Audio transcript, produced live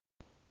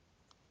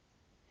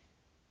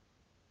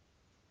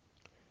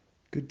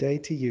Good day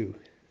to you.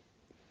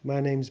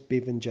 My name's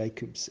Bevan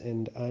Jacobs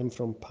and I'm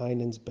from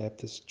Pinelands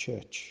Baptist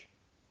Church.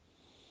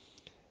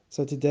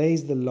 So today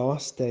is the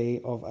last day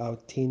of our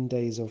 10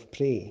 days of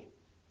prayer.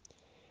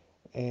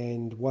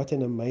 And what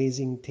an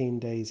amazing 10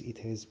 days it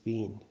has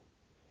been.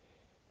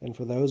 And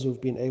for those who've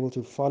been able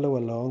to follow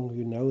along,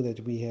 you know that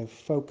we have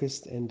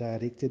focused and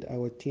directed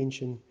our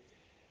attention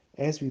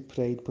as we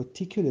prayed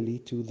particularly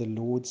to the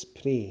Lord's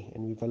Prayer.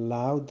 And we've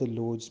allowed the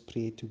Lord's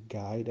Prayer to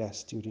guide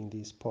us during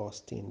these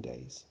past 10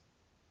 days.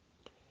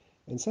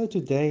 And so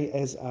today,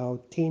 as our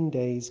 10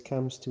 days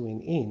comes to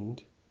an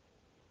end,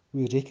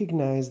 we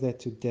recognize that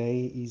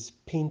today is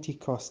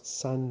Pentecost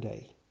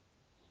Sunday.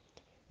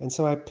 And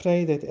so I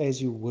pray that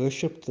as you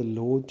worship the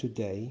Lord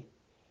today,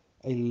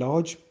 a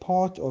large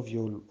part of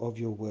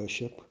your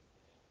worship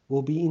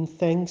will be in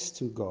thanks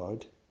to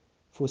God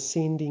for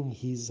sending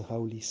His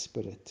Holy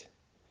Spirit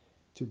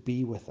to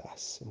be with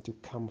us and to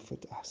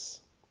comfort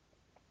us.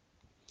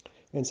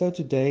 And so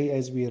today,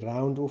 as we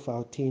round off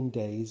our 10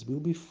 days, we'll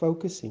be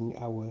focusing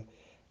our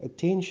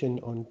attention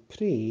on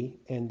prayer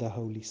and the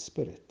Holy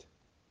Spirit.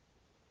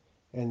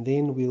 And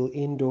then we'll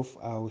end off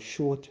our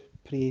short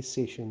prayer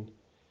session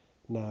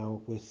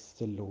now with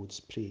the Lord's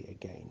Prayer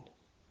again.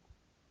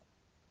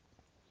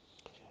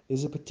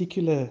 There's a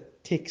particular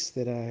text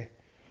that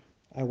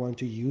I want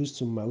to use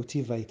to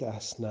motivate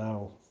us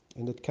now,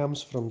 and it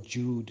comes from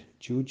Jude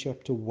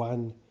chapter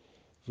 1,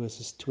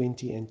 verses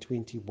 20 and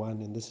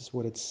 21, and this is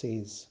what it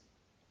says.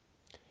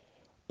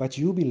 But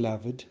you,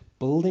 beloved,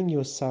 building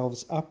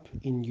yourselves up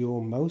in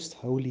your most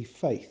holy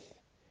faith,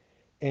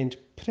 and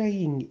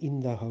praying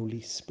in the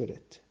Holy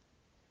Spirit,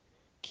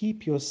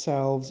 keep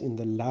yourselves in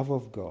the love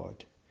of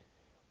God,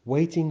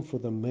 waiting for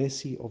the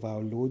mercy of our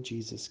Lord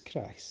Jesus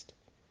Christ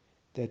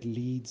that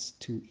leads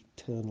to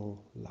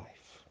eternal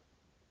life.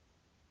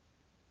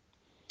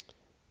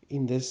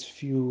 In this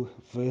few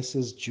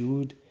verses,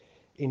 Jude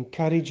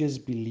encourages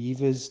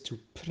believers to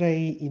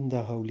pray in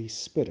the Holy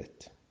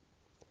Spirit,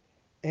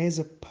 as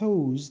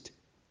opposed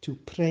to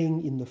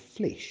praying in the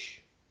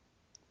flesh,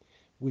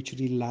 which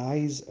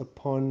relies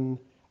upon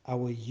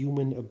our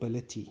human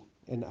ability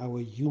and our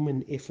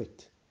human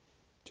effort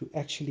to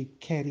actually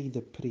carry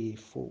the prayer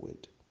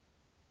forward.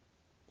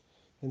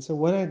 And so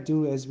what I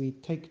do as we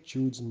take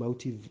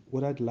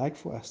what I'd like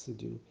for us to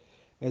do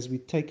as we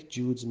take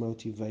Jude's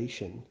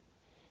motivation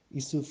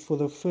is to, for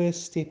the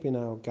first step in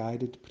our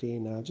guided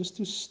prayer now, just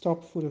to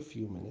stop for a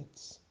few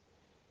minutes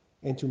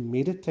and to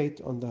meditate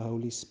on the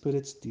Holy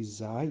Spirit's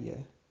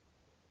desire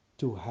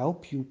to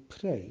help you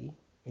pray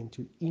and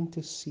to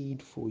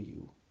intercede for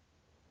you.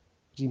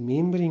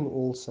 Remembering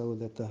also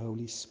that the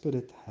Holy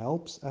Spirit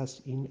helps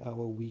us in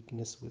our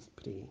weakness with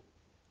prayer,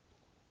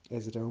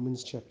 as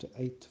Romans chapter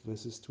 8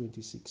 verses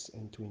 26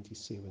 and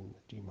 27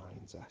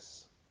 reminds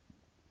us.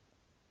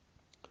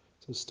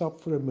 So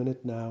stop for a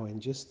minute now and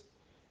just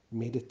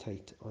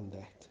meditate on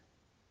that.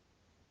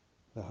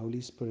 The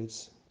Holy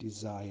Spirit's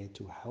desire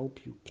to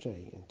help you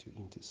pray and to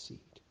intercede.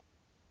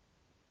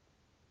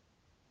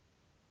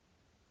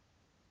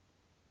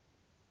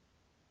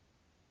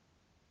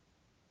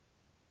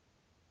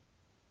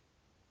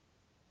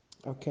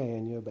 Okay,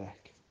 and you're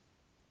back.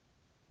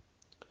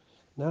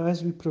 Now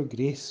as we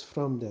progress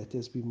from that,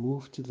 as we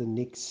move to the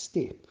next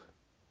step,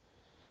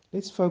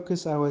 let's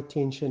focus our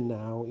attention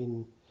now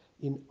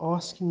in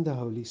asking the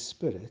Holy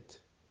Spirit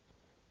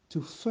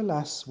to fill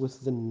us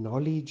with the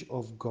knowledge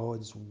of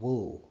God's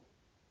will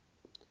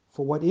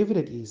for whatever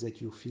it is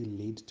that you feel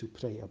led to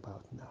pray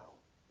about now.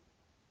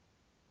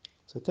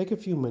 So take a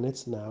few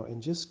minutes now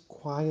and just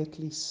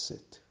quietly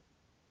sit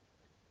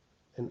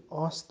and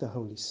ask the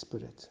Holy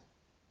Spirit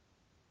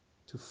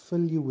to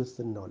fill you with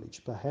the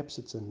knowledge. Perhaps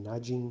it's a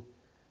nudging,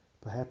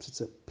 perhaps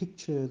it's a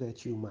picture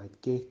that you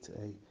might get,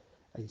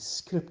 a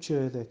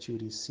scripture that you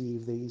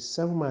receive. There is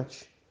so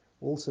much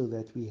also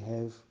that we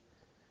have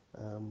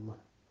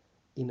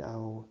in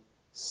our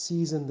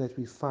season that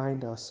we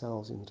find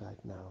ourselves in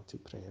right now to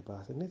pray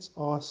about. And let's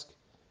ask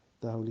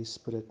the Holy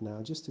Spirit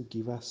now just to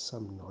give us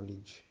some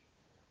knowledge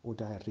or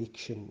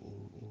direction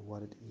in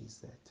what it is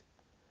that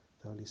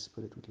the Holy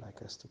Spirit would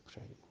like us to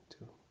pray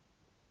into.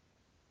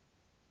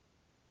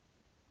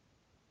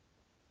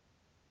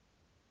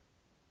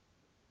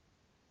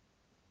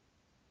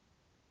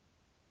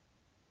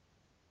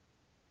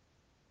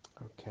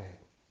 Okay.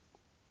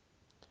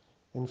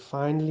 And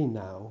finally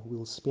now,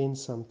 we'll spend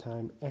some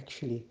time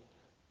actually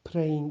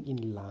praying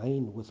in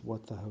line with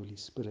what the Holy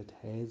Spirit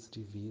has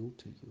revealed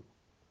to you.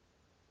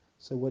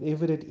 So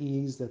whatever it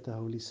is that the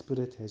Holy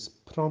Spirit has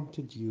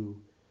prompted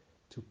you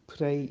to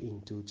pray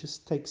into,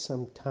 just take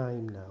some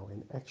time now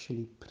and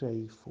actually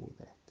pray for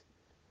that.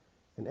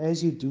 And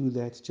as you do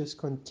that, just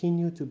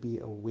continue to be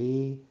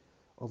aware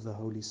of the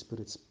Holy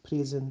Spirit's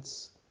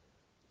presence,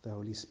 the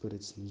Holy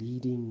Spirit's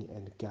leading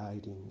and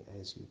guiding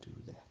as you do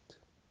that.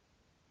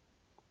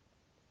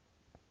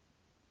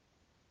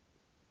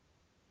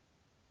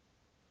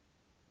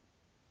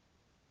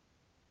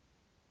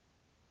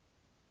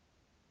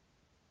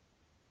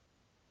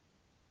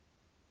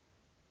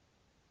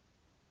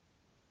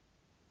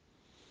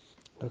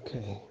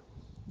 Okay.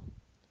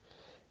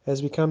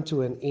 As we come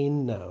to an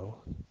end now,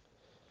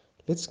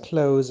 let's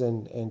close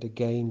and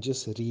again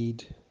just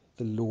read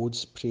the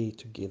Lord's Prayer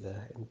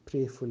together and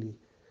prayerfully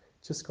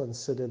just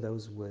consider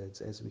those words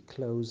as we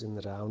close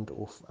and round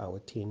off our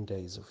 10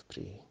 days of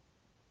prayer.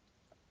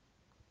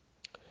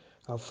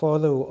 Our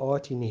Father who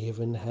art in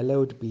heaven,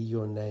 hallowed be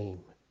your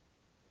name.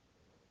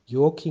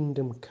 Your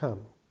kingdom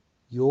come,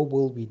 your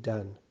will be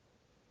done,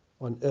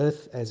 on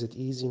earth as it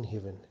is in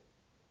heaven.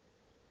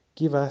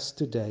 Give us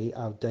today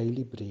our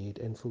daily bread,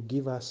 and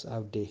forgive us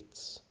our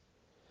debts,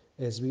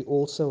 as we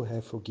also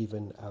have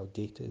forgiven our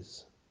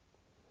debtors.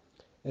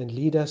 And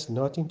lead us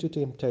not into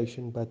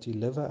temptation, but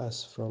deliver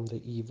us from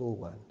the evil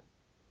one.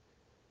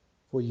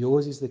 For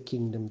yours is the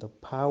kingdom, the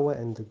power,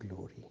 and the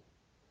glory,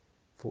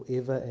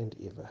 forever and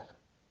ever.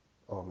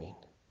 Amen.